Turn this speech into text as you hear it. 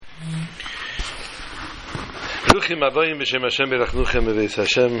Bruchim Abayim B'Shem Hashem Berachnuchem B'Veis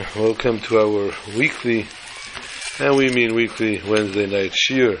Hashem. Welcome to our weekly, and we mean weekly, Wednesday night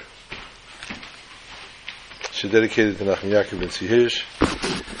shiur. It's dedicated to Nachum Yaakov ben Hirsch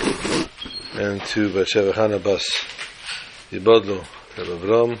and to Batsheva Hana Bas Yibodlo Reb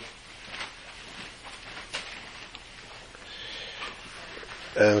Avram.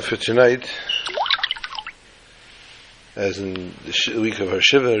 And for tonight, as in the week of her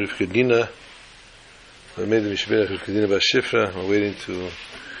Shiva, Rivka Dina, I made the Mishberach Rivka Dina Bas Shifra. I'm waiting to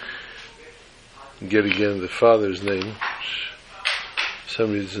get again the father's name, which for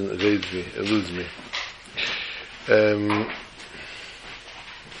some reason eludes me.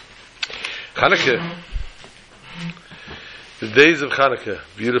 Chanukah, the days of Chanukah,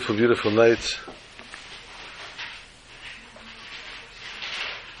 beautiful, beautiful nights.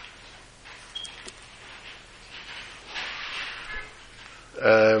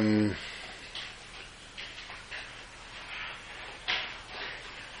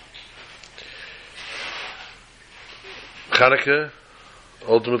 Chanukah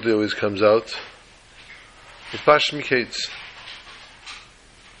ultimately always comes out with Pash Miketz.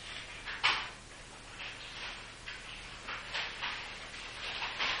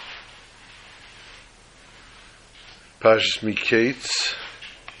 Pash Miketz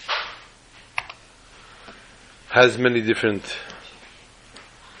has many different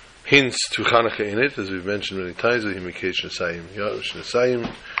hints to Chanukah in it, as we've mentioned many times. Miketz Nesayim, Nesayim,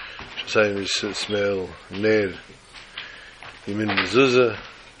 Nesayim is smell Ner. Yimin mezuzah,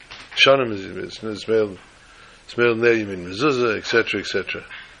 Shonim is smell ner yimin mezuzah, etc., etc.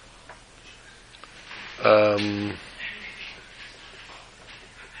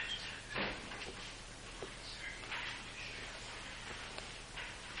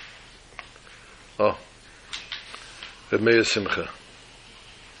 Reb Meir Simcha,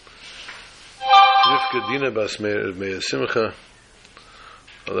 Rivka Dina Bas Meir Simcha,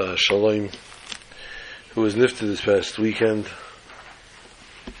 Allah Shalom, who was lifted this past weekend.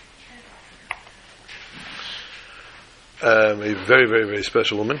 A very, very, very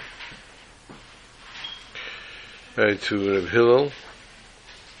special woman, married to Reb Hillel,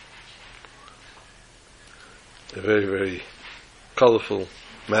 a very, very colorful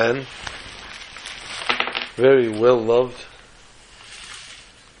man, very well loved,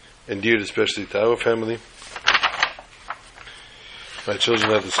 endeared especially to our family. My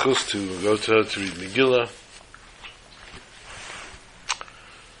children had the schus to go to her to read Megillah.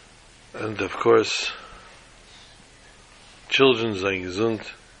 And of course, children, Zayn Gesund,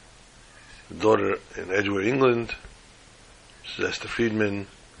 the daughter in Edgware, England, Mrs. Esther Friedman,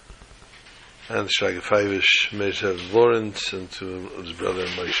 and Shraga Feivish, Meishav Lawrence, and to his brother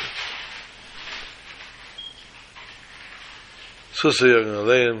Moshe. Susa Yogan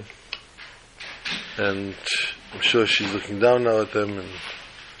Aleim, and I'm sure she's looking down now at them and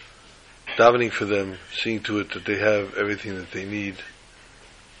davening for them, seeing to it that they have everything that they need.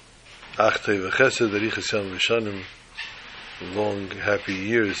 Achtei v'chesed, arichas yam v'shanim, long, happy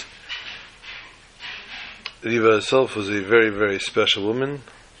years. Riva herself was a very, very special woman.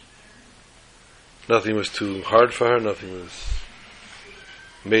 Nothing was too hard for her, nothing was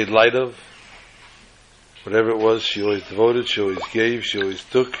made light of. Whatever it was, she always devoted, she always gave, she always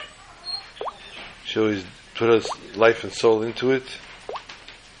took. She always put her life and soul into it.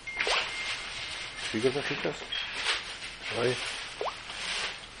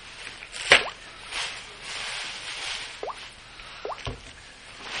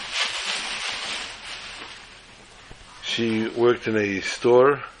 She worked in a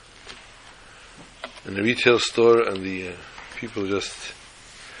store, in a retail store, and the people just,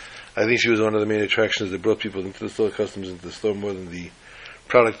 I think she was one of the main attractions that brought people into the store, customers into the store, more than the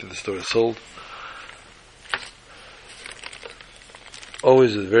product that the store sold.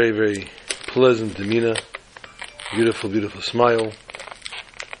 Always a very, very pleasant demeanor, beautiful, beautiful smile.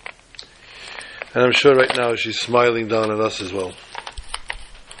 And I'm sure right now she's smiling down at us as well.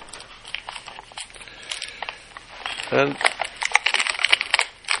 And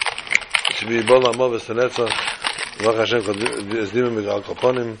it should be Bola Amavis Tanetzach, Vach Hashem Esdimim B'Gal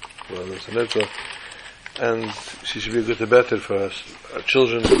Kaponim, and she should be a good better for us, our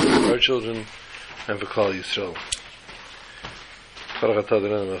children, and for Klal Yisrael.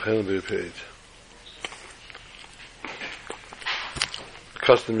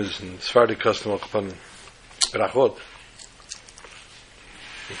 Custom is in Sephardic custom upon brachot.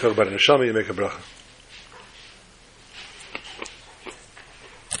 You talk about a neshama, you make a bracha.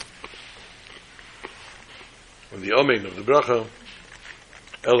 And the omen of the bracha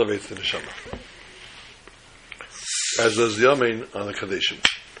elevates the neshama, as does the omen on the kadeshim.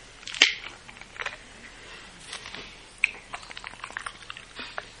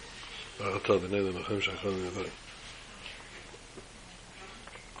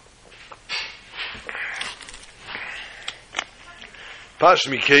 Parsha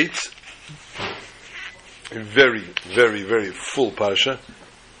Miketz, a very, very, very full parsha.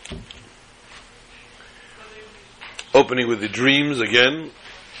 Opening with the dreams again,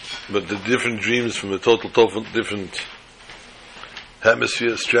 but the different dreams from a total different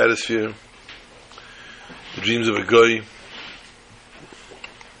hemisphere, stratosphere. The dreams of a guy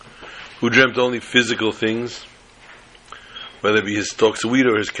who dreamt only physical things, whether it be his stalks of wheat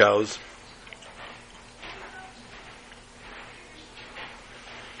or his cows.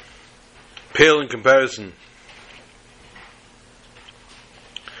 Pale in comparison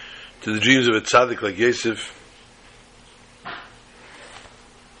to the dreams of a tzaddik like Yosef,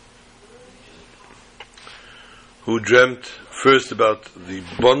 who dreamt first about the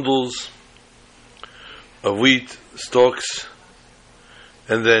bundles of wheat, stalks,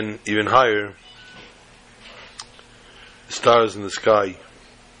 and then even higher, the stars in the sky,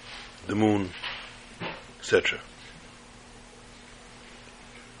 the moon, etc.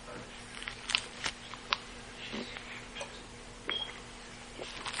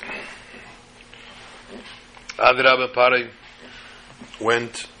 Adrabah Parei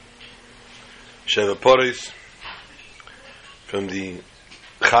went Sheva Poris from the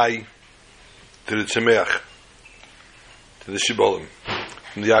Chai to the Tzemeach, to the Shibolim,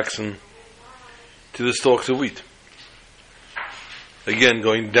 from the oxen to the stalks of wheat. Again,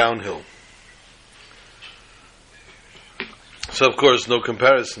 going downhill. So, of course, no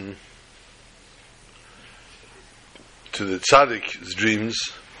comparison to the Tzaddik's dreams,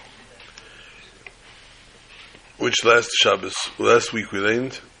 which last week we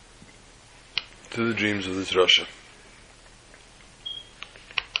learned, to the dreams of this Rasha.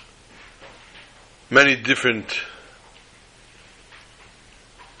 Many different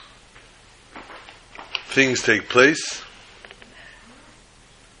things take place.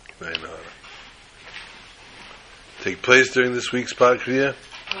 Take place during this week's Parkriya.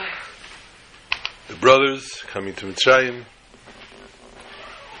 The brothers coming to Mitzrayim.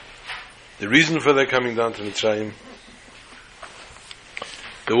 The reason for their coming down to Mitzrayim.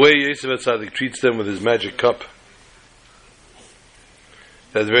 The way Yosef HaTzadik treats them with his magic cup.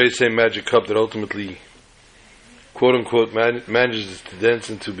 That very same magic cup that ultimately, quote unquote, manages to dance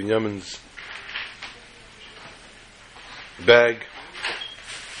into Binyamin's bag,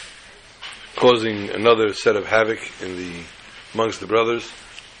 causing another set of havoc amongst the brothers,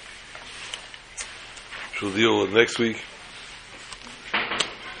 which we'll deal with next week.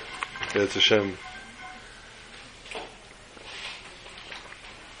 That's Hashem.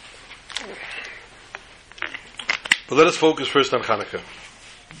 But let us focus first on Hanukkah.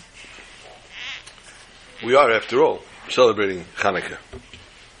 We are, after all, celebrating Hanukkah.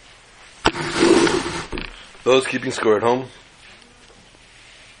 Those keeping score at home,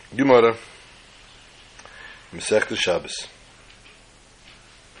 Gemara, Masechta Shabbos,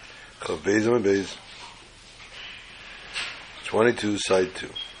 Chav Beis Amud Beis, 22, side 2.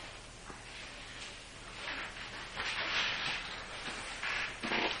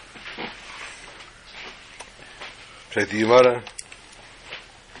 Check the Gemara.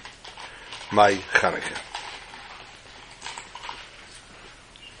 My Hanukkah.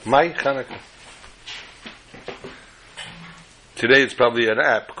 My Hanukkah. Today it's probably an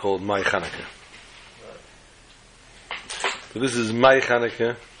app called My Hanukkah. But this is My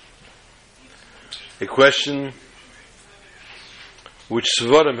Hanukkah, a question which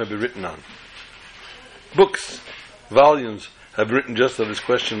Svarim have been written on. Books, volumes have been written just on this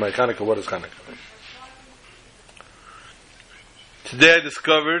question, My Hanukkah, what is Hanukkah? Today I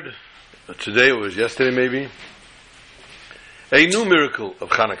discovered, today it was yesterday maybe, a new miracle of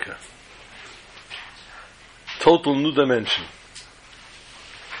Hanukkah. Total new dimension.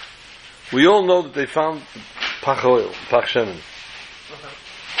 We all know that they found Pach oil, Pach Shemen.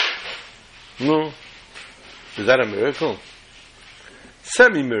 No. Is that a miracle?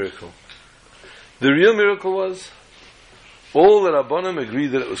 Semi-miracle. The real miracle was all the Rabbanim agreed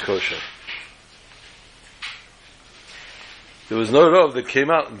that it was kosher. There was no Rav that came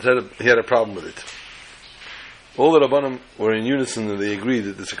out and said he had a problem with it. All the Rabbanim were in unison and they agreed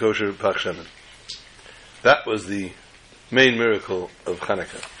that it's a kosher Pach Shemen. That was the main miracle of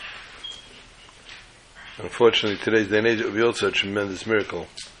Hanukkah. Unfortunately, today's day and age, it would be also a tremendous miracle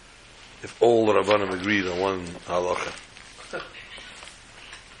if all the Rabbanim agreed on one halacha.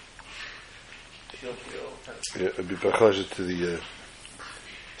 Yeah, it would be bachashet to the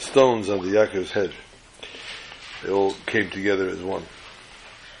stones on the Yaakov's head. They all came together as one.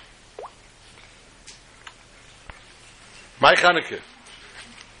 My Hanukkah.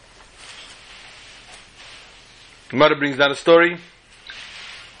 Gemara brings down a story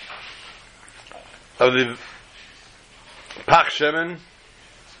of the Pach Shemen,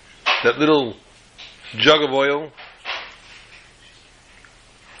 that little jug of oil,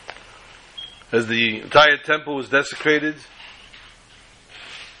 as the entire temple was desecrated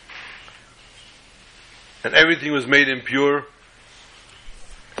and everything was made impure,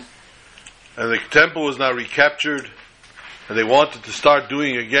 and the temple was now recaptured, and they wanted to start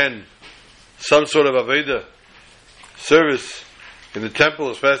doing again some sort of Aveda service in the temple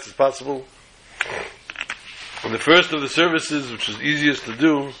as fast as possible. And the first of the services, which was easiest to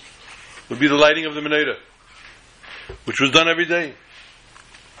do, would be the lighting of the menorah, which was done every day.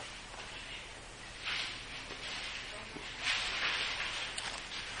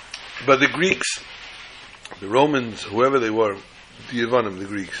 But the Greeks, the Romans, whoever they were, the Yevanim, the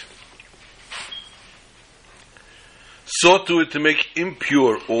Greeks, saw to it to make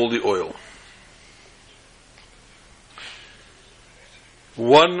impure all the oil.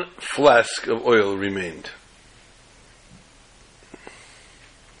 One flask of oil remained.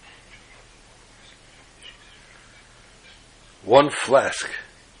 One flask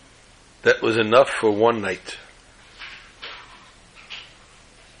that was enough for one night.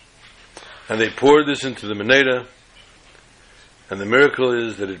 And they poured this into the menorah, and the miracle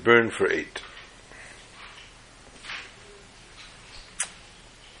is that it burned for 8.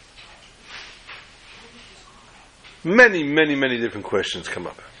 Many, many, many different questions come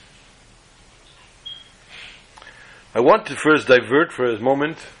up. I want to first divert for a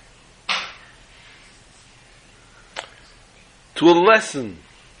moment to a lesson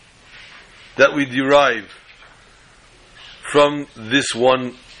that we derive from this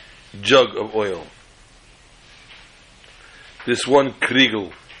one jug of oil, this one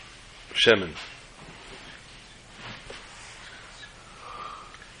krigel shemen.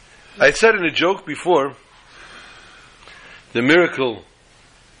 I said in a joke before, the miracle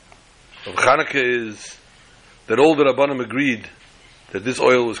of Chanukah is that all the Rabbanim agreed that this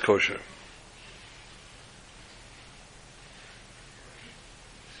oil was kosher.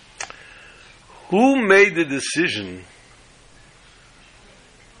 Who made the decision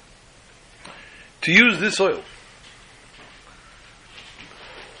to use this oil?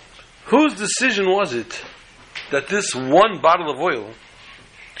 Whose decision was it that this one bottle of oil,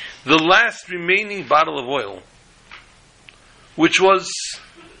 the last remaining bottle of oil, which was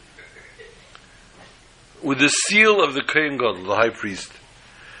with the seal of the Kohen Gadol, the high priest.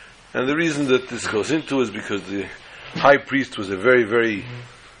 And the reason that this goes into is because the high priest was a very, very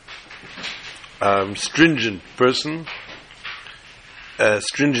stringent person,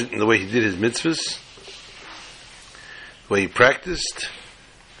 stringent in the way he did his mitzvahs, the way he practiced,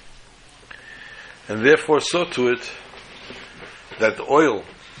 and therefore saw to it that the oil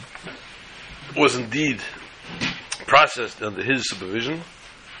was indeed processed under his supervision.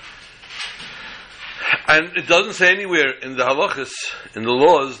 And it doesn't say anywhere in the halachas, in the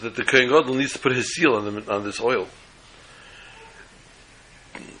laws, that the Kohen Gadol needs to put his seal on this oil.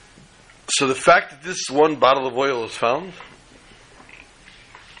 So the fact that this one bottle of oil was found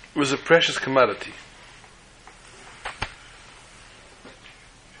was a precious commodity.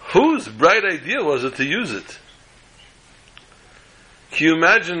 Whose bright idea was it to use it? Can you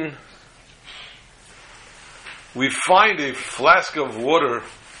imagine we find a flask of water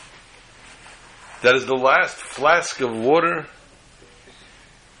that is the last flask of water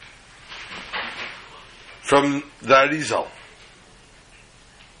from the Arizal?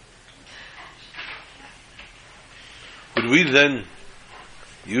 Would we then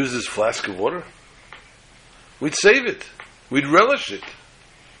use this flask of water? We'd save it. We'd relish it.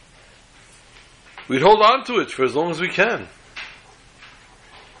 We'd hold on to it for as long as we can.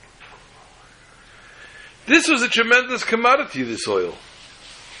 This was a tremendous commodity, this oil.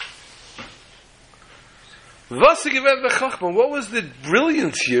 What was the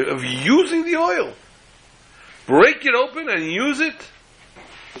brilliance here of using the oil? Break it open and use it?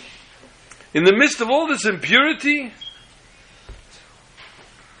 In the midst of all this impurity,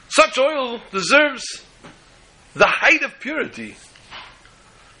 such oil deserves the height of purity.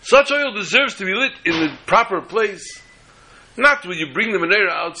 Such oil deserves to be lit in the proper place, not when you bring the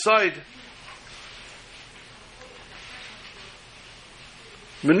menorah outside.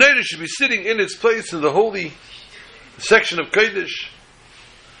 Menorah should be sitting in its place in the holy section of Kodesh,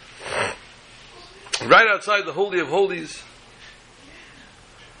 right outside the Holy of Holies.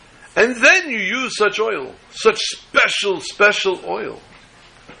 And then you use such oil, such special oil.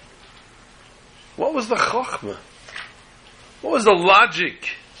 What was the chokhmah? What was the logic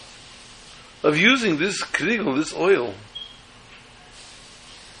of using this krigel, this oil?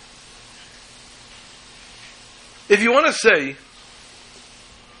 If you want to say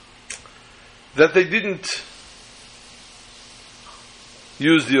that they didn't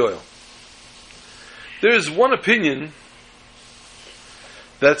use the oil, there is one opinion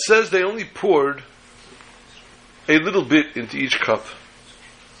that says they only poured a little bit into each cup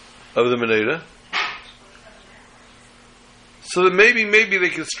of the menorah, so that maybe they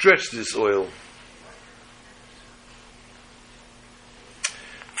can stretch this oil.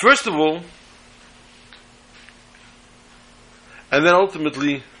 First of all, and then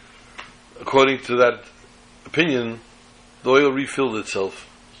ultimately, according to that opinion, the oil refilled itself,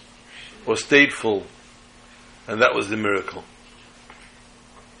 or stayed full, and that was the miracle.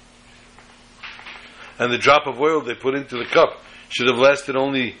 And the drop of oil they put into the cup should have lasted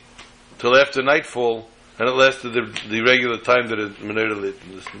only till after nightfall, and it lasted the regular time that a menorah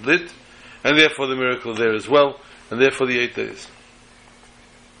lit, and therefore the miracle there as well, and therefore the 8 days.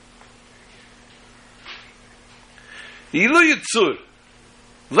 Ilu Yitzur,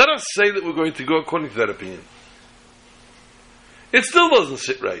 let us say that we're going to go according to that opinion. It still doesn't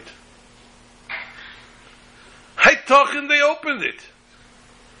sit right. Haitachin, they opened it.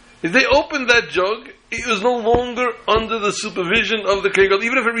 If they opened that jug, it was no longer under the supervision of the Kohen Gadol,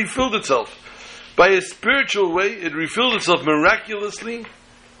 even if it refilled itself. By a spiritual way, it refilled itself miraculously.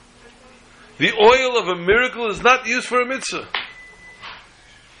 The oil of a miracle is not used for a mitzvah.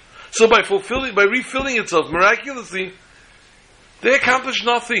 So by refilling itself miraculously, they accomplished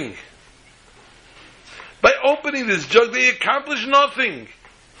nothing. By opening this jug, they accomplished nothing.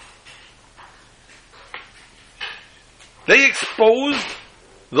 They exposed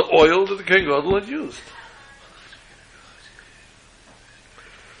the oil that the Kohen Gadol had used.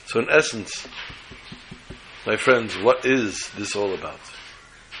 So in essence, my friends, what is this all about?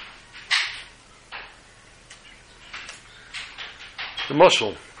 The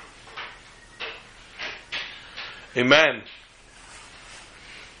mashal. A man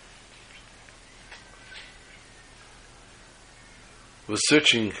was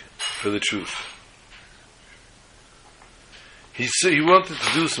searching for the truth. He wanted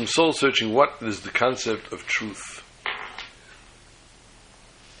to do some soul searching. What is the concept of truth?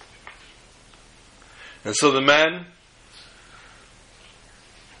 And so the man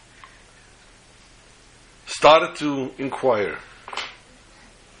started to inquire.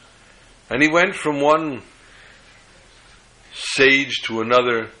 And he went from one sage to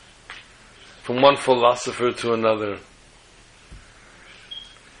another, from one philosopher to another.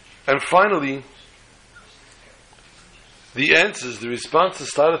 And finally, the answers, the responses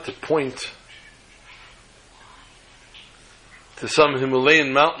started to point to some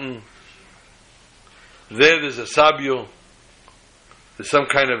Himalayan mountain. There's a sabio. There's some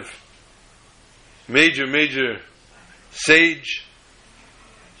kind of major sage.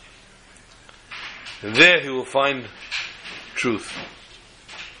 And there he will find truth.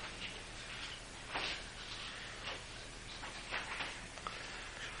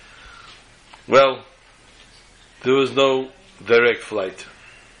 Well, there was no direct flight.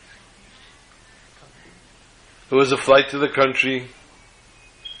 It was a flight to the country.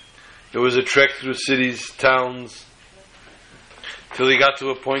 It was a trek through cities, towns, till he got to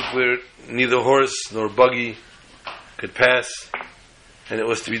a point where neither horse nor buggy could pass, and it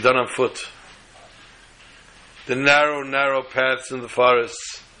was to be done on foot. The narrow paths in the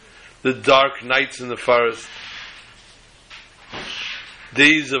forests, the dark nights in the forest,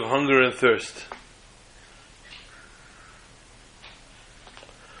 days of hunger and thirst,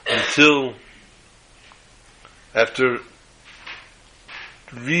 until after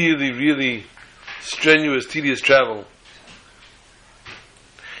really strenuous, tedious travel,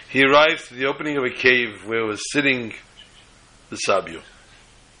 he arrives to the opening of a cave where was sitting the sabio.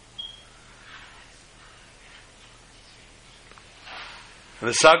 And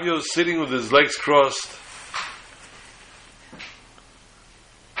the sabio is sitting with his legs crossed,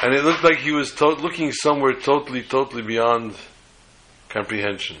 and it looked like he was looking somewhere totally beyond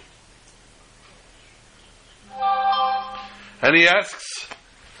comprehension. And he asks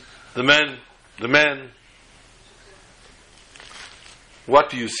the man, what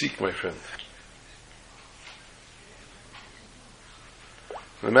do you seek, my friend?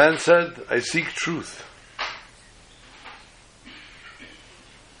 The man said, I seek truth.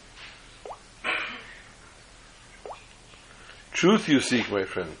 Truth you seek, my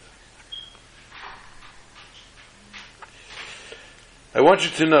friend. I want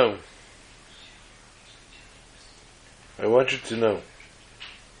you to know.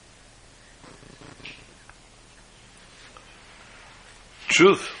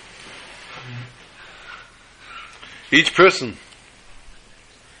 Truth. Each person.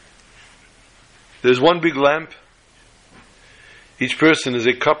 There's one big lamp Each person is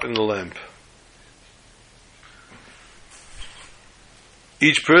a cup in the lamp.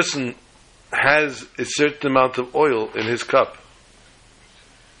 Each person has a certain amount of oil in his cup.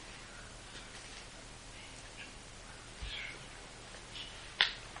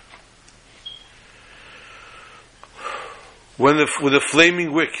 With a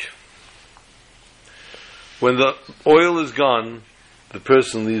flaming wick, when the oil is gone, the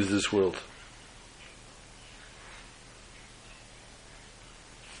person leaves this world.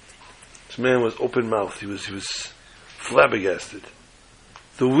 This man was open-mouthed. He was flabbergasted.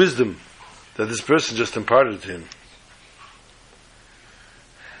 The wisdom that this person just imparted to him.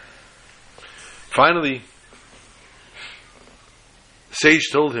 Finally, the sage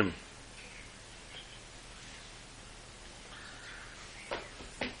told him,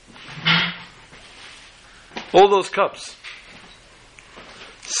 all those cups,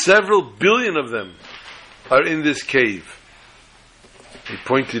 several billion of them, are in this cave. He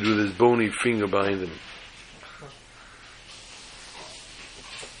pointed with his bony finger behind him.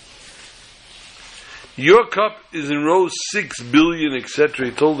 Your cup is in row 6 billion, etc.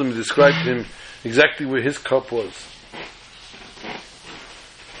 He told him, he described to him exactly where his cup was.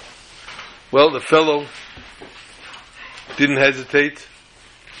 Well, the fellow didn't hesitate.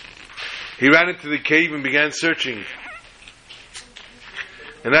 He ran into the cave and began searching.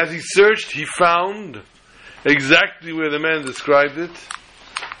 And as he searched, he found exactly where the man described it.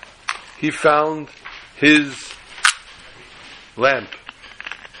 He found his lamp.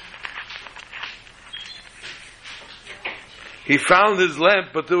 He found his lamp,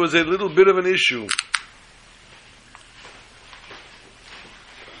 but there was a little bit of an issue.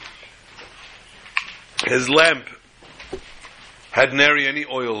 His lamp had nary any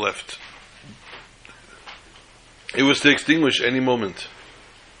oil left. It was to extinguish any moment.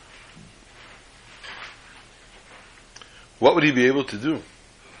 What would he be able to do?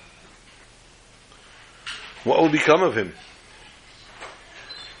 What will become of him?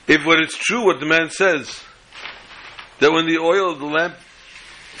 If what is true, what the man says, that when the oil of the lamp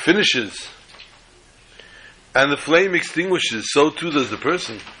finishes and the flame extinguishes, so too does the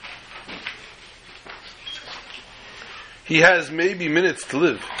person. He has maybe minutes to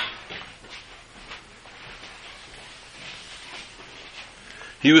live.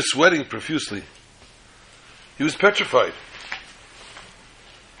 He was sweating profusely. He was petrified.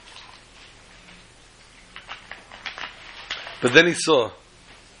 But then he saw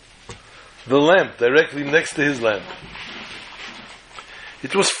the lamp directly next to his lamp.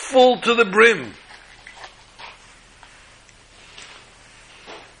 It was full to the brim.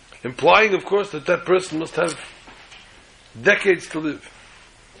 Implying, of course, that that person must have decades to live.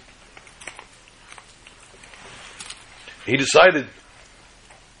 He decided,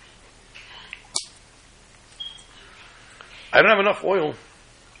 I don't have enough oil.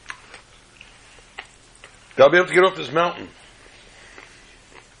 I'll be able to get off this mountain.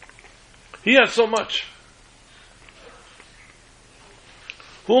 He has so much.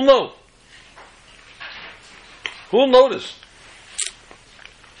 Who'll know? Who'll notice?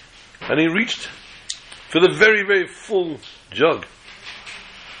 And he reached for the very, very full jug.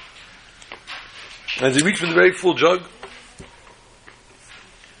 As he reached for the very full jug,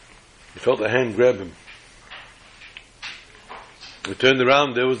 he felt a hand grab him. He turned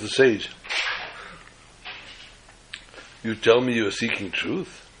around, there was the sage. You tell me you're seeking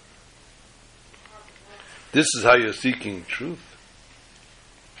truth? This is how you're seeking truth?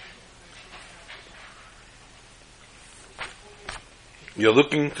 You're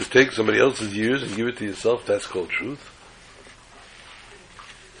looking to take somebody else's years and give it to yourself? That's called truth?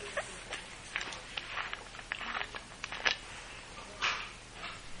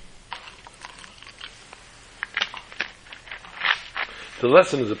 The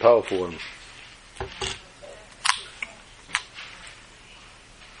lesson is a powerful one.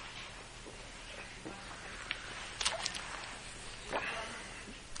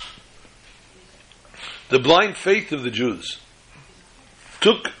 The blind faith of the Jews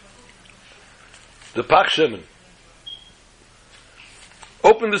took the Pach Shemen,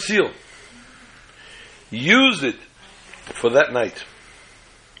 opened the seal, used it for that night.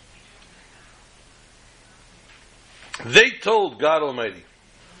 They told God Almighty,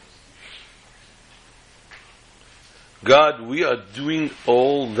 God, we are doing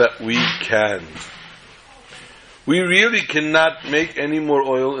all that we can. We really cannot make any more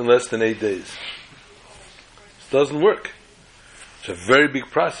oil in less than 8 days. It doesn't work. It's a very big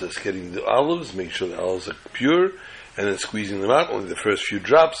process, getting the olives, make sure the olives are pure, and then squeezing them out, only the first few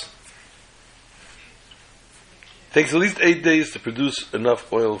drops. It takes at least 8 days to produce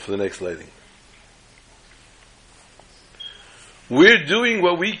enough oil for the next lighting. We're doing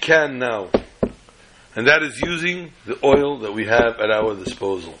what we can now, and that is using the oil that we have at our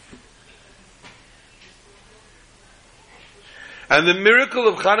disposal. And the miracle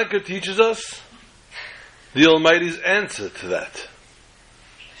of Hanukkah teaches us the Almighty's answer to that.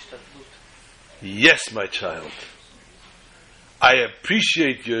 Yes, my child. I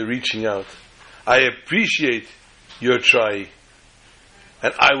appreciate your reaching out. I appreciate your try.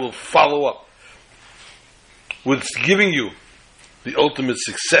 And I will follow up with giving you the ultimate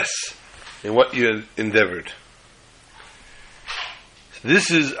success in what you endeavored. This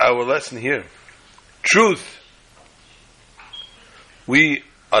is our lesson here. Truth. We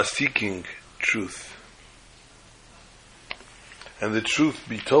are seeking truth. And the truth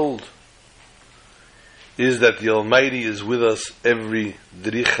be told is that the Almighty is with us every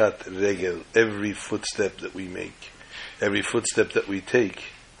drichat regel, every footstep that we make, every footstep that we take.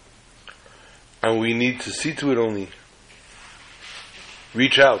 And we need to see to it only.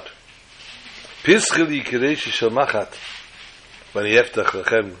 Reach out. Pischeli kereshi shel machat, v'ani eftach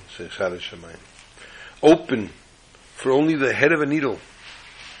lachem shechar shamayim. Open for only the head of a needle,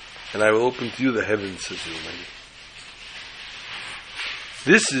 and I will open to you the heavens, says the Almighty.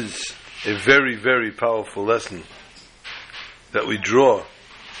 This is a very, very powerful lesson that we draw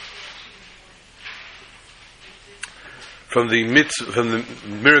from the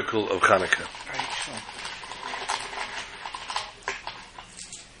miracle of Hanukkah.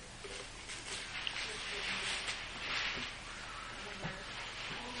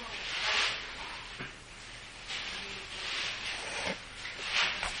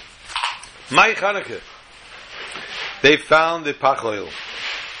 My Hanukkah. They found the pach oil,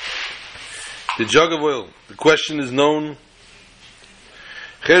 the jug of oil. The question is known.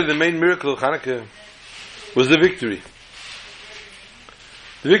 The main miracle of Hanukkah was the victory.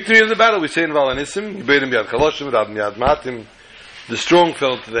 The victory of the battle. We say in Valanissim, the strong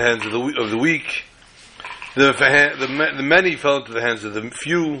fell into the hands of the weak. The many fell into the hands of the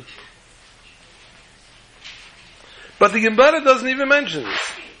few. But the Gemara doesn't even mention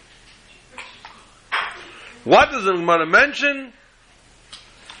this. What does the Gemara mention?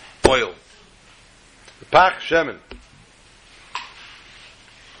 Oil. The pach shemen.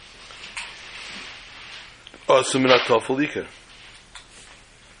 Suminat tofel.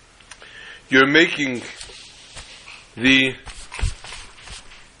 You're making the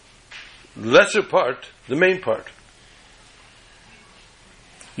lesser part the main part.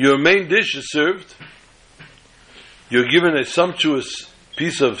 Your main dish is served. You're given a sumptuous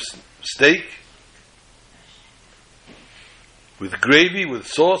piece of steak with gravy, with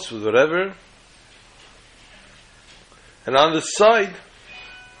sauce, with whatever. And on the side,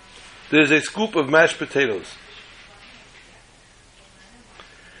 there's a scoop of mashed potatoes.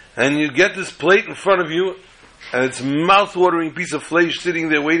 And you get this plate in front of you, and it's a mouth-watering piece of flesh sitting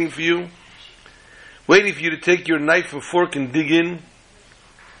there waiting for you to take your knife and fork and dig in.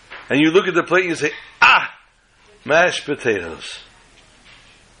 And you look at the plate and you say, mashed potatoes.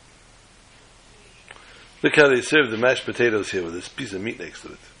 Look how they serve the mashed potatoes here with this piece of meat next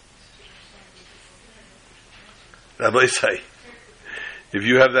to it. Rabbi say, if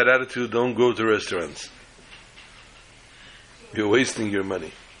you have that attitude, don't go to restaurants. You're wasting your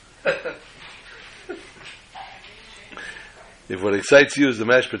money. If what excites you is the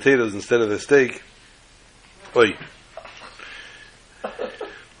mashed potatoes instead of the steak, oi.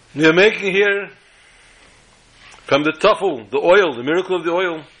 You're making here from the tafel, the oil, the miracle of the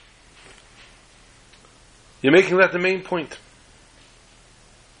oil. You're making that the main point.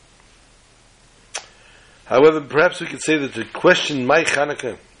 However, perhaps we could say that the question, my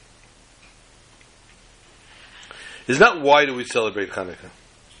Hanukkah, is not why do we celebrate Hanukkah?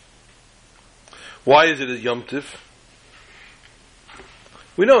 Why is it a Yom Tiv?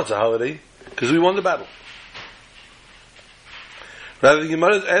 We know it's a holiday because we won the battle. Rather, the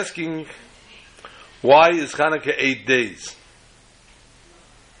Gemara is asking, why is Hanukkah 8 days?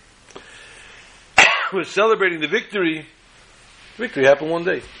 We're celebrating the victory. Victory happened one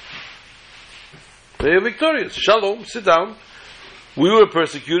day. They are victorious. Shalom, sit down. We were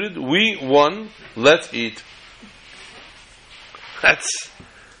persecuted. We won. Let's eat. That's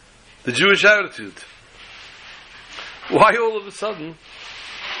the Jewish attitude. Why all of a sudden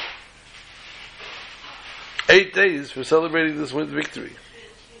 8 days for celebrating this victory?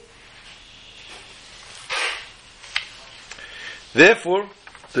 Therefore,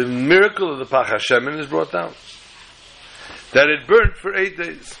 the miracle of the Pach HaShemen is brought down. That it burnt for 8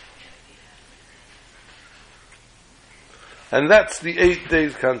 days. And that's the 8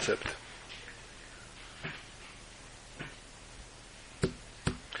 days concept.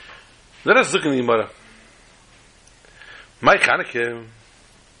 Let us look in the Gemara. My Chanukah,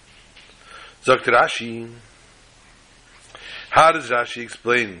 sagt Rashi. How does Rashi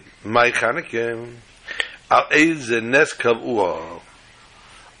explain my Chanukah? Al Eize Nes Kavua.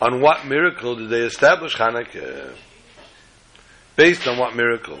 On what miracle did they establish Chanukah? Based on what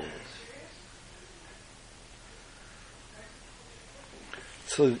miracle?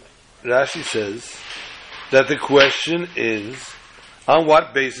 So Rashi says that the question is, on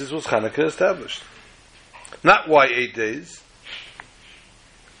what basis was Chanukah established? Not why 8 days.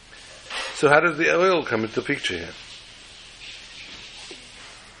 So how does the oil come into the picture here?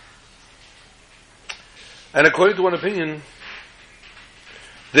 And according to one opinion,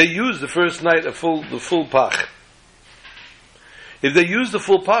 they used the first night the full pach. If they used the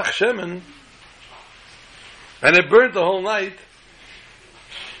full pach shemen, and it burned the whole night,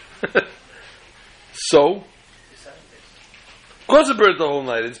 so of course it burned the whole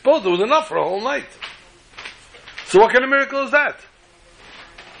night. It's both. There was enough for a whole night. So what kind of miracle is that?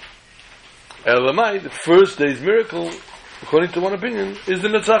 Elamai, the first day's miracle, according to one opinion, is the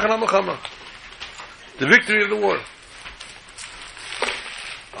Netzach HaMelchama, the victory of the war.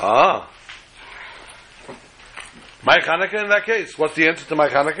 My Chanukah in that case. What's the answer to my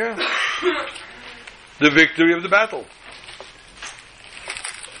Chanukah? The victory of the battle.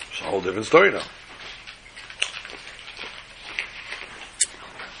 It's a whole different story now.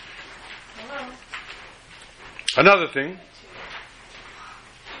 Another thing,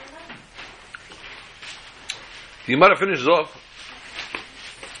 the Gemara finishes off.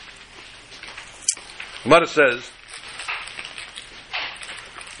 The Gemara says,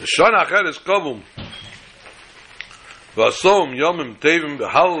 "Shana acheres kavum, v'asom yomim tevim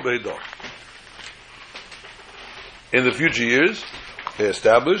b'halal b'hidah." In the future years, they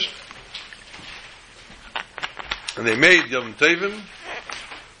established, and they made yomim tevim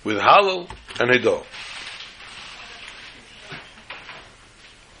with halal and hidah.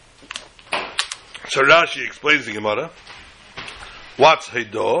 So Rashi explains the Gemara. What's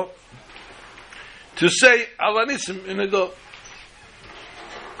Hidah? To say Alanisim in Hidah.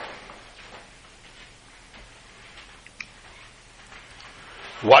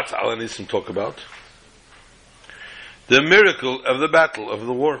 What's Alanisim talk about? The miracle of the battle, of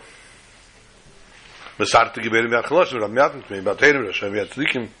the war. No,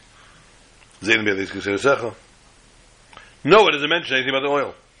 it doesn't mention anything about the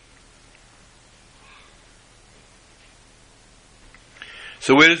oil.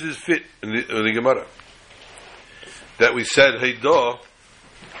 So where does this fit in the Gemara? That we said Heidah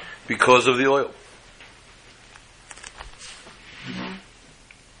because of the oil.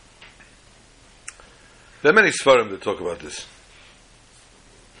 There are many Sfarim that talk about this.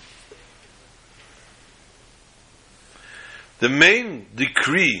 The main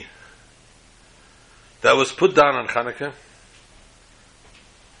decree that was put down on Chanukah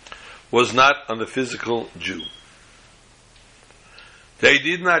was not on the physical Jew. They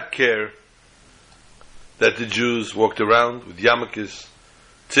did not care that the Jews walked around with yarmulkes,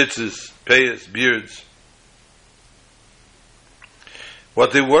 tzitzis, payas, beards.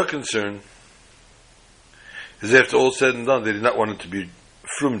 What they were concerned is, after all said and done, they did not want it to be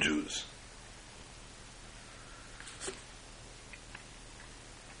from Jews.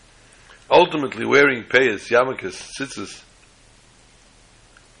 Ultimately, wearing payas, yarmulkes, tzitzis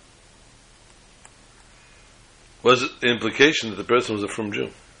was an implication that the person was a frum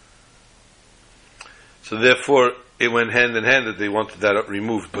Jew. So therefore, it went hand in hand that they wanted that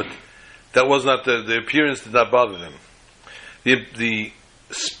removed. But that was not the appearance did not bother them. The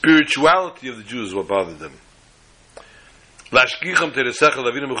spirituality of the Jews is what bothered them.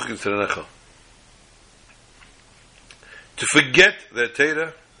 To forget their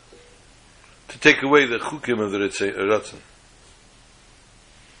Torah, to take away the chukim of the Ratzon.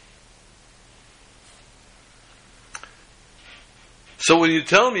 So when you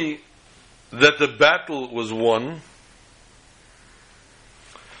tell me that the battle was won,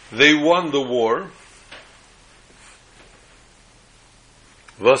 they won the war,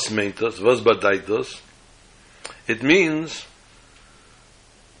 was meintas, was badaitos, it means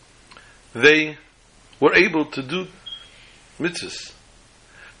they were able to do mitzvahs.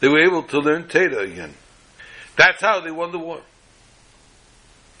 They were able to learn Torah again. That's how they won the war.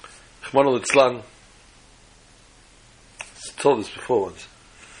 Chmano Litzlan told this before once.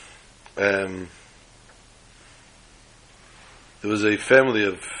 There was a family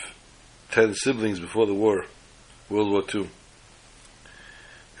of 10 siblings before the war, World War II.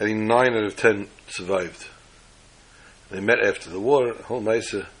 I think 9 out of 10 survived. They met after the war, a whole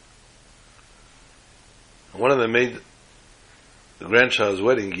Maisa. One of them made the grandchild's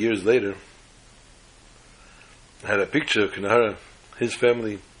wedding years later, had a picture of Kanahara, his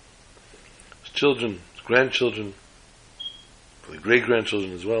family, his children, his grandchildren, the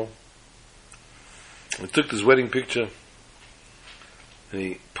great-grandchildren as well. He took this wedding picture and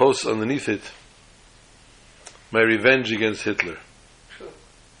he posts underneath it, "My revenge against Hitler."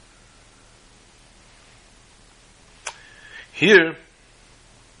 Here,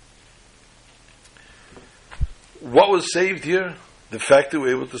 what was saved here? The fact that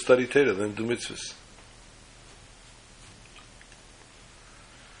we're able to study Torah and do mitzvahs.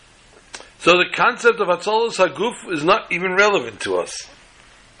 So the concept of Hatzalas HaGuf is not even relevant to us.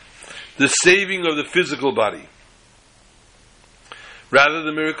 The saving of the physical body. Rather,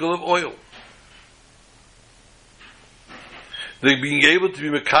 the miracle of oil. The being able to be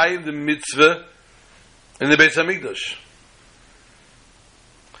Mekayim the mitzvah in the Beis HaMikdash.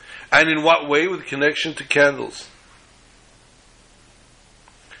 And in what way? With connection to candles.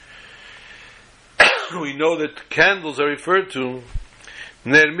 We know that candles are referred to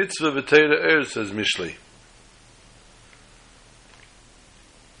Ner mitzvah v'teira er, says Mishlei.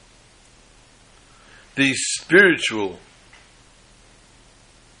 The spiritual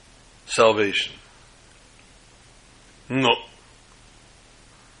salvation. No.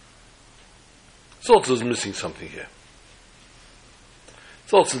 Tzoltz is missing something here.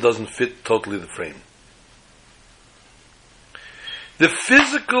 Tzoltz doesn't fit totally the frame. The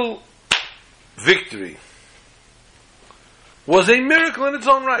physical victory was a miracle in its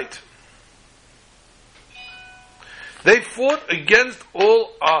own right. They fought against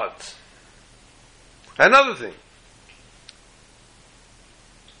all odds. Another thing.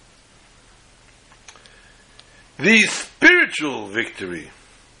 The spiritual victory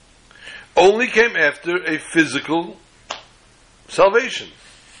only came after a physical salvation.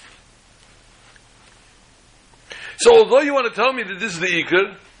 So although you want to tell me that this is the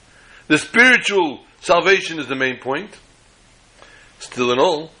Iker, the spiritual salvation is the main point, still in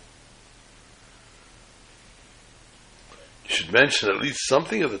all, you should mention at least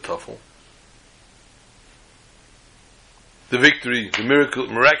something of the Tafel. The victory, the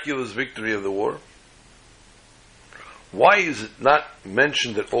miraculous victory of the war. Why is it not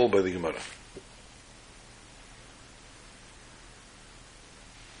mentioned at all by the Gemara?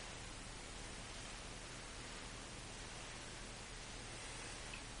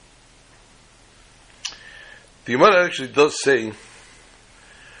 The Gemara actually does say,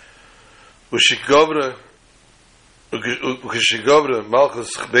 "Ushigavra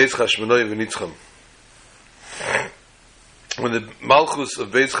Malchus Beis Chashmonai v'Nitzcham." When the Malchus of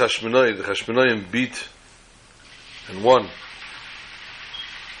Beis Chashmonai, the Chashmonaim beat and won.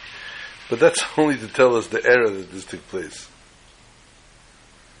 But that's only to tell us the era that this took place.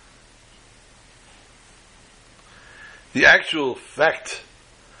 The actual fact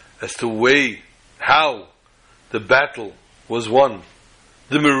as to how the battle was won,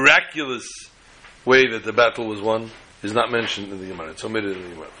 the miraculous way that the battle was won, is not mentioned in the Gemara. It's omitted in the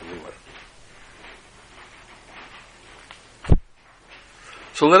Gemara, from the Gemara.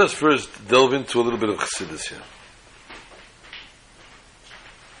 So let us first delve into a little bit of Chassidus here.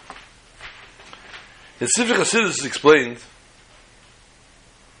 In Sifrei Chassidus is explained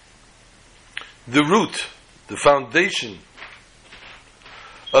the root, the foundation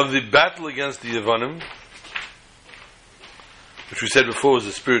of the battle against the Yevanim, which we said before was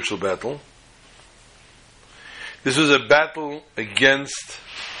a spiritual battle. This was a battle against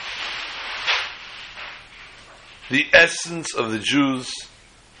the essence of the Jews,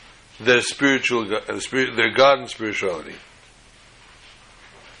 their spiritual, their God and spirituality.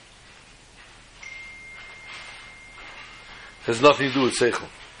 It has nothing to do with Seichel.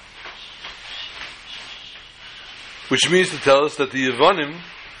 Which means to tell us that the Yevanim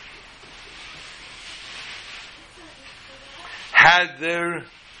had their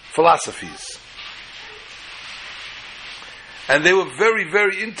philosophies. And they were very,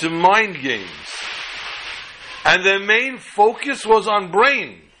 very into mind games. And their main focus was on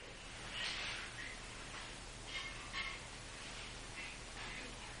brain.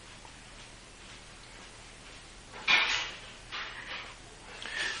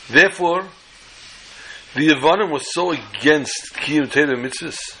 Therefore, the Yevanim was so against Kiyum Torah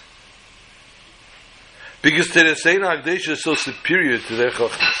mitzvahs, because Tereseina Hagdesha is so superior to their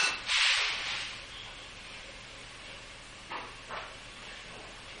Chachmas.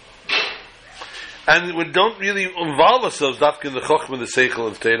 And we don't really involve ourselves dafka in the Chachma, the Seichel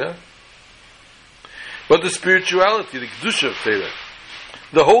of Torah, but the spirituality, the Kedusha of Torah,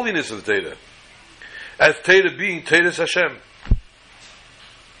 the holiness of Torah, as Torah being Torah's Hashem.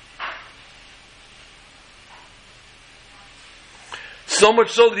 So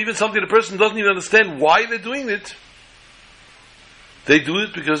much so that even something the person doesn't even understand why they're doing it, they do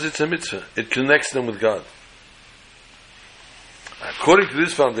it because it's a mitzvah. It connects them with God. According to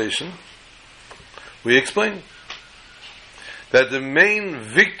this foundation, we explain that the main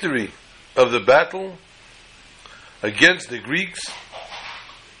victory of the battle against the Greeks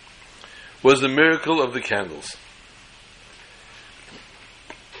was the miracle of the candles,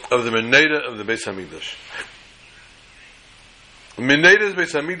 of the Menorah of the Beis Hamikdash. Menorah's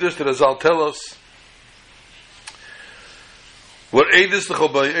Beis Hamikdash, that Azal tell us, were Eidus l'chol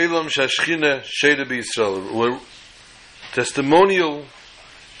ba'elam shashchina sheida b'Yisrael, were testimonial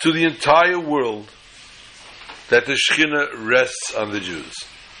to the entire world that the Shechina rests on the Jews,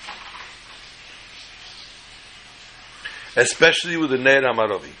 especially with the Ner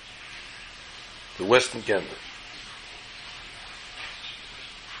HaMaravi, the western candle.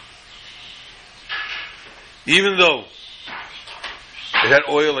 Even though it had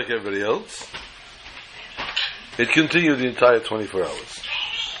oil like everybody else, it continued the entire 24 hours.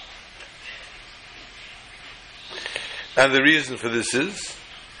 And the reason for this is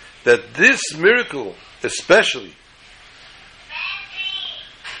that this miracle, especially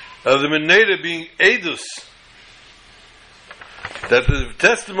of the Menorah being Eidus, that the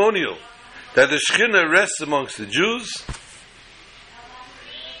testimonial that the Shechina rests amongst the Jews,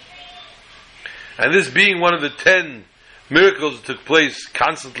 and this being one of the 10 miracles that took place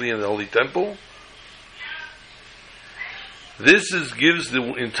constantly in the Holy Temple, this gives the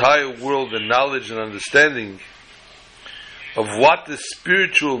entire world the knowledge and understanding of what the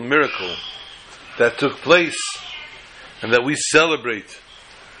spiritual miracle that took place and that we celebrate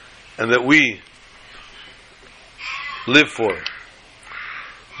and that we live for.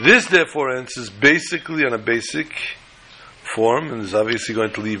 This, therefore, answers basically on a basic form, and is obviously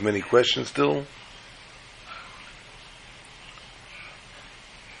going to leave many questions still.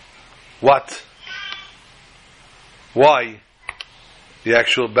 What? Why the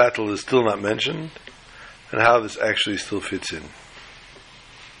actual battle is still not mentioned, and how this actually still fits in.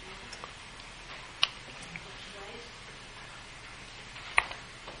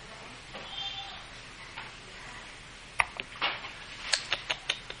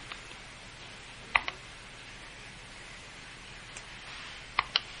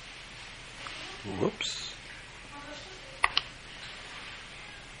 Whoops.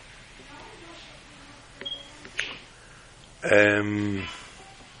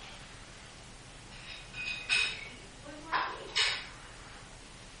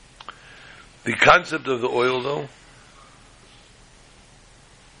 The concept of the oil, though,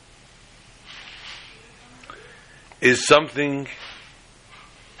 is something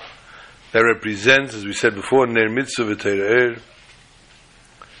that represents, as we said before, Ner Mitzvah v'Torah,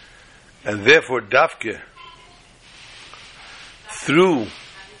 and therefore Dafke, through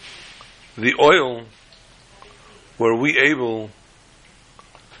the oil, were we able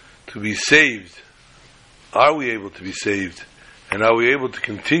to be saved? Are we able to be saved? And are we able to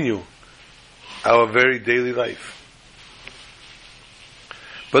continue our very daily life?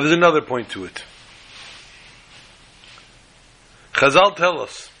 But there's another point to it. Chazal tell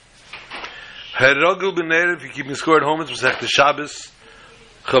us, Herogel b'Ner, if you're keeping score at home, it's Masechta Shabbos,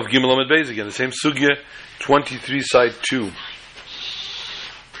 Chav Gimel Amud Beis again, the same sugya, 23, side 2.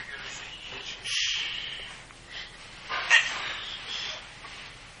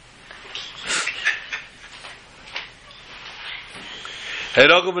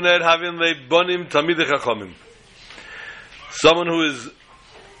 Someone who is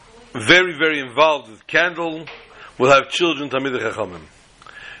very, very involved with candle will have children Talmidei Chachamim.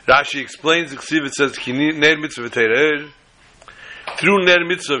 Rashi explains, it says, Ner Mitzvah v'Torah, through Ner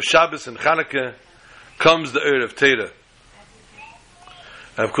Mitzvah of Shabbos and Chanukah comes the of Torah.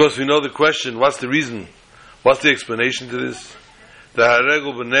 And of course we know the question, what's the reason? What's the explanation to this? The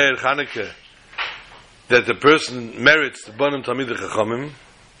Haregel b'Ner Chanukah, that the person merits the Banim Talmidei Chachamim.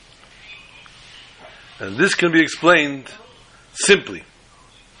 And this can be explained simply.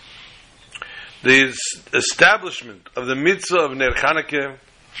 The establishment of the mitzvah of Ner Chanukah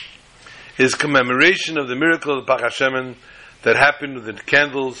is commemoration of the miracle of the Pach HaShemen that happened with the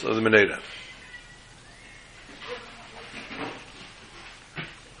candles of the Menorah.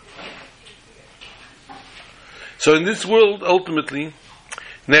 So in this world, ultimately,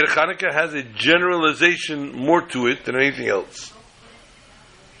 Ner Chanukah has a generalization more to it than anything else.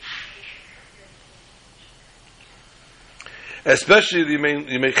 Especially the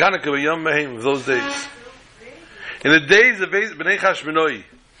Yemei Chanukah v'Yom Mahim of those days. In the days of Bnei Chashmonai,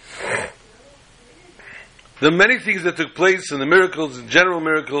 the many things that took place and the miracles, the general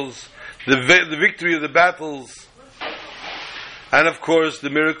miracles, the victory of the battles, and of course the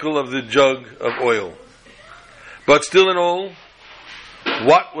miracle of the jug of oil. But still in all,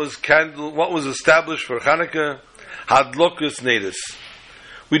 what was established for Hanukkah? Hadlokus Nedus.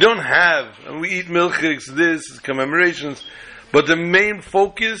 We don't have, and we eat milchiks, this, commemorations, but the main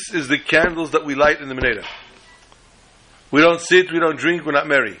focus is the candles that we light in the Menorah. We don't sit, we don't drink, we're not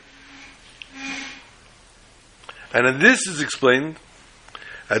merry. And this is explained,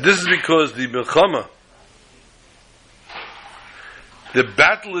 and this is because the Milchama, the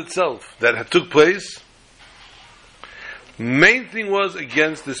battle itself that took place, main thing was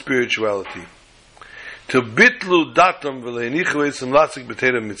against the spirituality. To bitlu datam v'leinichu esam lasik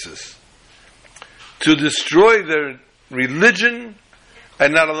b'teira mitzvahs. To destroy their religion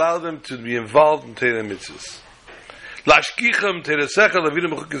and not allow them to be involved in teira mitzvahs. Lashkicham teirasecha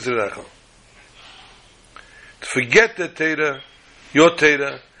levidim b'chukis recha. To forget that Torah, your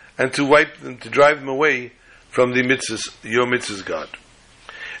Torah, and to wipe them, to drive them away from the mitzvahs, your mitzvahs, God.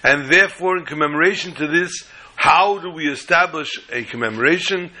 And therefore, in commemoration to this, how do we establish a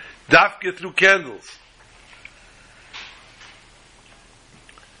commemoration? Dafke through candles.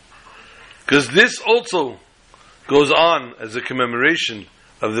 Because this also goes on as a commemoration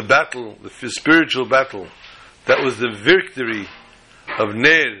of the battle, the spiritual battle, that was the victory of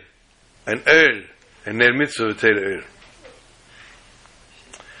Ner and and Ner Mitzvah V'Teira.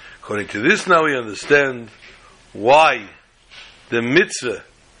 According to this, now we understand why the mitzvah,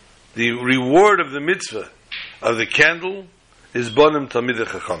 the reward of the mitzvah of the candle, is Bonim Talmidei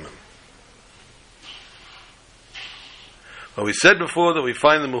Chachamim. Well, we said before that we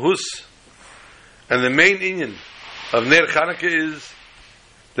find the Mahus, and the main inyan of Ner Chanukah is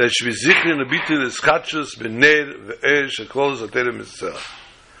that it should be Zichri and Abitu L'Schatshus B'Ner V'Er Shekol Zateira Mitzvah.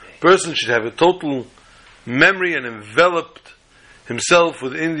 Person should have a total memory and enveloped himself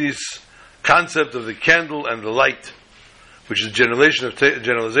within this concept of the candle and the light, which is generalization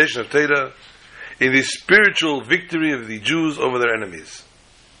of Torah, in the spiritual victory of the Jews over their enemies.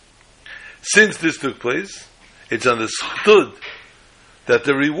 Since this took place, it's understood that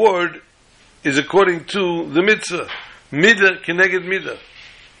the reward is according to the mitzvah, midah keneged midah,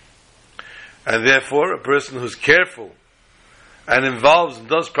 and therefore a person who's careful and involves and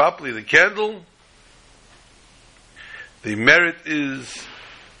does properly the candle, the merit is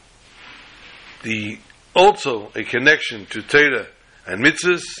also a connection to Torah and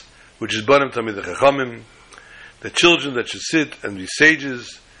mitzvahs, which is Banim Talmidei Chachamim, the children that should sit and be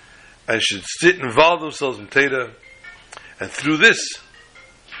sages and should sit and involve themselves in Torah, and through this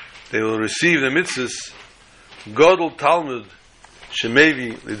they will receive the mitzvahs Godel Talmud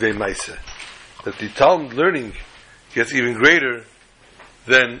Shemevi Lidei Maaseh, that the Talmud learning gets even greater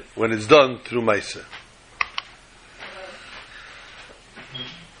than when it's done through Maaseh.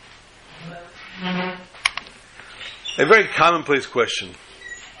 A very commonplace question.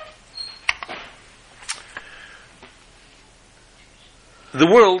 The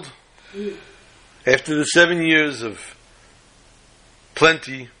world, after the 7 years of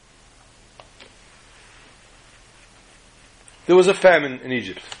plenty, there was a famine in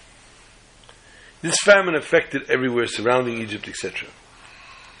Egypt. This famine affected everywhere surrounding Egypt, etc.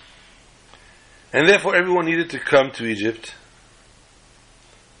 And therefore everyone needed to come to Egypt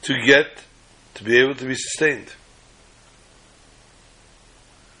to be able to be sustained.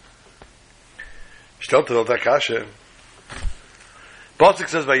 Stellte wel Takashe. Pasuk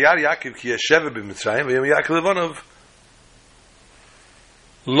says, "Vayar Yaakov ki yesheva b'Mitzrayim, v'yom Yaakov levanov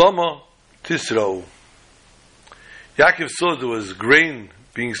lama tisra'u." Yaakov saw there was grain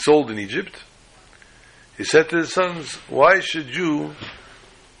being sold in Egypt. He said to his sons, "Why should you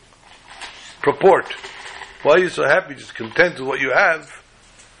purport? Why are you so happy, just content with what you have?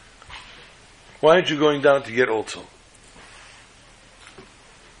 Why aren't you going down to get also?"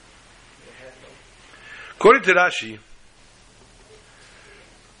 According to Rashi,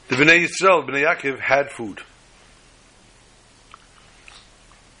 the Bnei Yisrael, Bnei Yaakov, had food.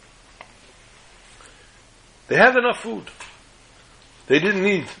 They had enough food. They didn't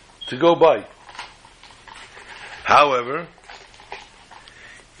need to go buy. However,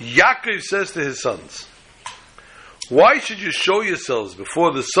 Yaakov says to his sons, "Why should you show yourselves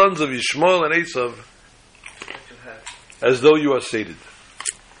before the sons of Yishmael and Esav as though you are sated?"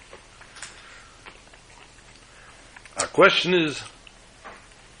 Our question is,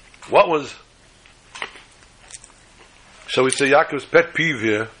 what was, shall we say, Yaakov's pet peeve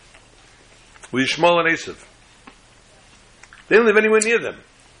here with Yishmael and Esav? They didn't live anywhere near them.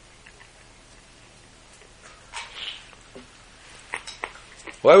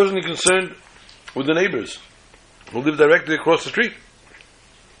 Why wasn't he concerned with the neighbors who live directly across the street,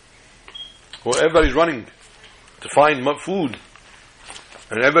 where everybody's running to find food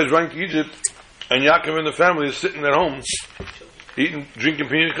And everybody's running to Egypt, and Yaakov and the family is sitting at home, drinking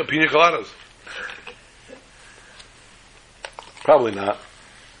pina coladas. Probably not.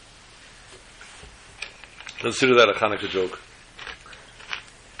 Consider that a Hanukkah joke.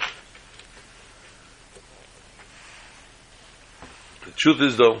 The truth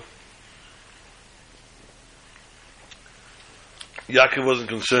is, though, Yaakov wasn't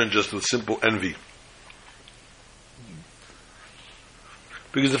concerned just with simple envy.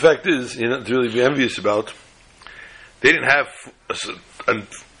 Because the fact is, you know, to really be envious about, they didn't have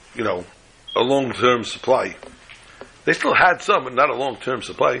a long-term supply. They still had some, but not a long-term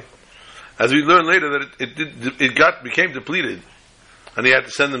supply. As we learn later, that it became depleted, and he had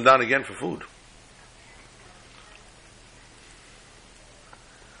to send them down again for food.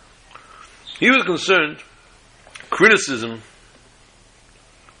 He was concerned, criticism,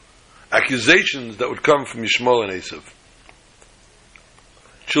 accusations that would come from Yishmael and Esav,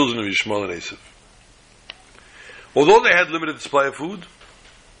 children of Yishmael and Esav. Although they had limited supply of food,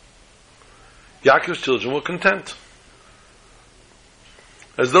 Yaakov's children were content,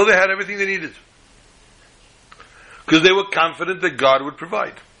 as though they had everything they needed, because they were confident that God would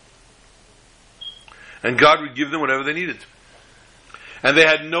provide, and God would give them whatever they needed, and they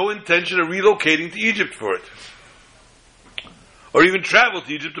had no intention of relocating to Egypt for it, or even travel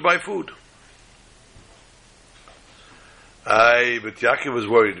to Egypt to buy food. But Yaakov was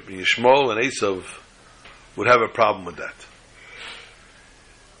worried. Yishmael and Esav would have a problem with that.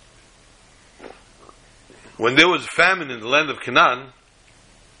 When there was famine in the land of Canaan,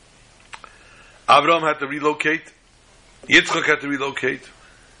 Abraham had to relocate, Yitzchak had to relocate,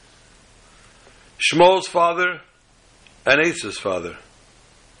 Shmuel's father and Esav's father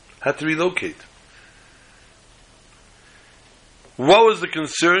had to relocate. What was the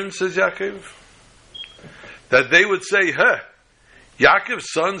concern, says Yaakov? That they would say,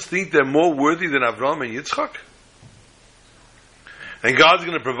 Yaakov's sons think they're more worthy than Avraham and Yitzchak? And God's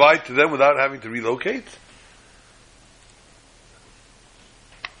going to provide to them without having to relocate?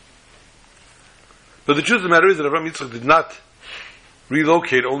 But the truth of the matter is that Avraham and Yitzchak did not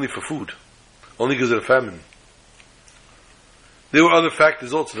relocate only for food, only because of the famine. There were other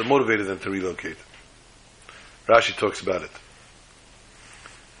factors also that motivated them to relocate. Rashi talks about it.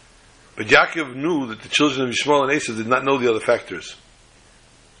 But Yaakov knew that the children of Yishmael and Esav did not know the other factors.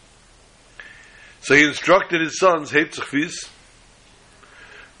 So he instructed his sons, go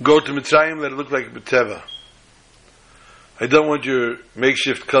to Mitzrayim, let it look like B'teva. I don't want your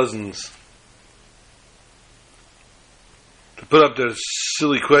makeshift cousins to put up their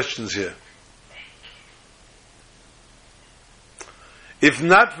silly questions here. If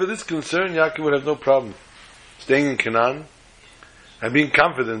not for this concern, Yaakov would have no problem staying in Canaan and being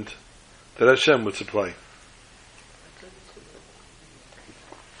confident that Hashem would supply.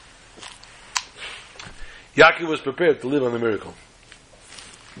 Yaakov was prepared to live on the miracle.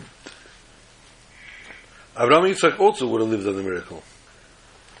 Avraham and Yitzchak also would have lived on the miracle.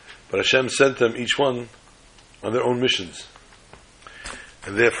 But Hashem sent them each one on their own missions.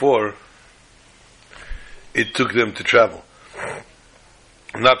 And therefore, it took them to travel.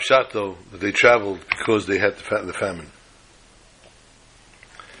 Not pshat though, that they traveled because they had the famine.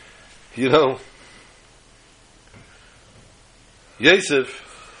 You know, Yosef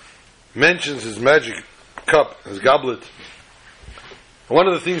mentions his magic cup, his goblet. And one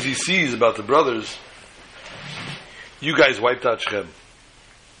of the things he sees about the brothers, you guys wiped out Shechem.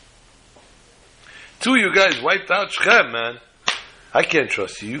 Two of you guys wiped out Shechem, man. I can't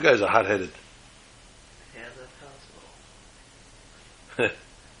trust you. You guys are hot-headed. Yeah, that's possible.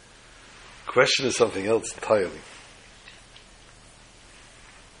 Question is something else entirely.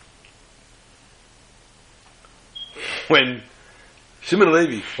 When Shimon and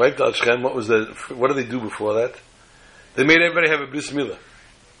Levi wiped out Shechem, what did they do before that? They made everybody have a bris milah.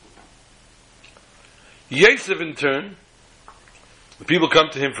 Yosef, in turn, the people come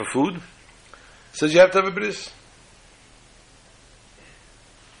to him for food, says you have to have a bris.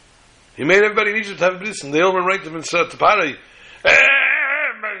 He made everybody in Egypt have a bris, and they all went right to him and said to Parai,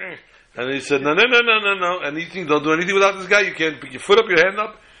 and he said, no, and he thinks, don't do anything without this guy. You can't put your foot up, your hand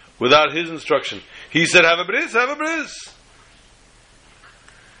up, without his instruction. He said, have a bris, have a bris.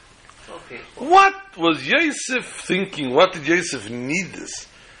 Okay. What was Yosef thinking? What did Yosef need this?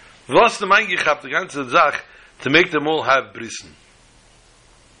 Was the mind gehabt, the ganze Zach, to make them all have brissen?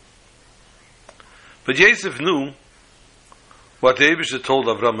 But Yosef knew what the Eibusher told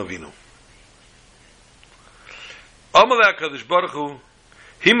Avraham Avinu. Amalei HaKadosh Baruch Hu,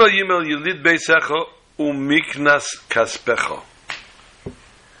 Himmel Yimel Yilid Beisecha Umiknas Kaspecha.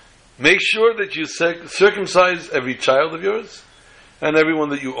 Make sure that you circumcise every child of yours and everyone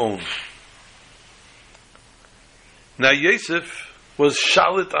that you own. Now Yosef was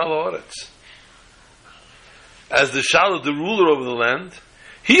Shalit al Haaretz. As the Shalit, the ruler over the land,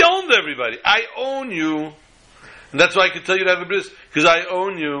 he owned everybody. I own you. And that's why I could tell you to have a bris, because I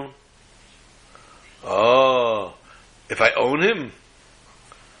own you. Oh, if I own him,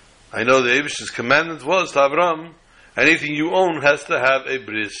 I know the Eibish's commandment was to Avram, anything you own has to have a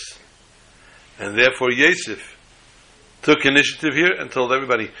bris. And therefore Yosef took initiative here and told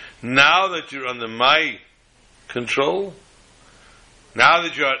everybody, now that you're under my control, now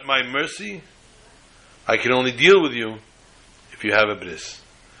that you're at my mercy, I can only deal with you if you have a bris.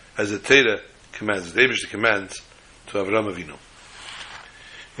 As the Torah commands, the Eibishter commands to Avram Avinu.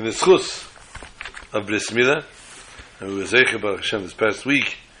 In the schus of Bris Milah, and we were zeicher Baruch Hashem this past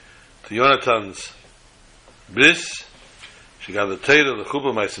week to Yonatan's bris, she got the Torah, the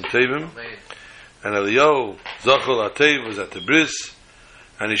Chuppah Ma'asim Tevim, and Eliyahu Zachol HaTev was at the bris,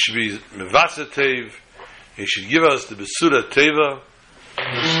 and he should be Mevasa Tev, he should give us the Besura Teva,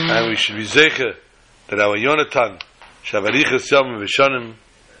 and we should be zeicher that our Yonatan Shavarichas Yom V'Shanim,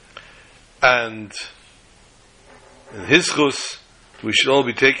 and in his chus, we should all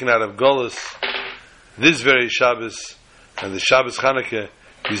be taken out of Golus this very Shabbos, and the Shabbos Chanukah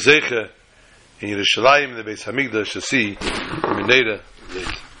be zeicher in Yerushalayim, the Beis Hamikdash, to see Mineda.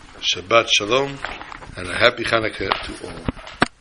 Shabbat Shalom, and a happy Chanukah to all.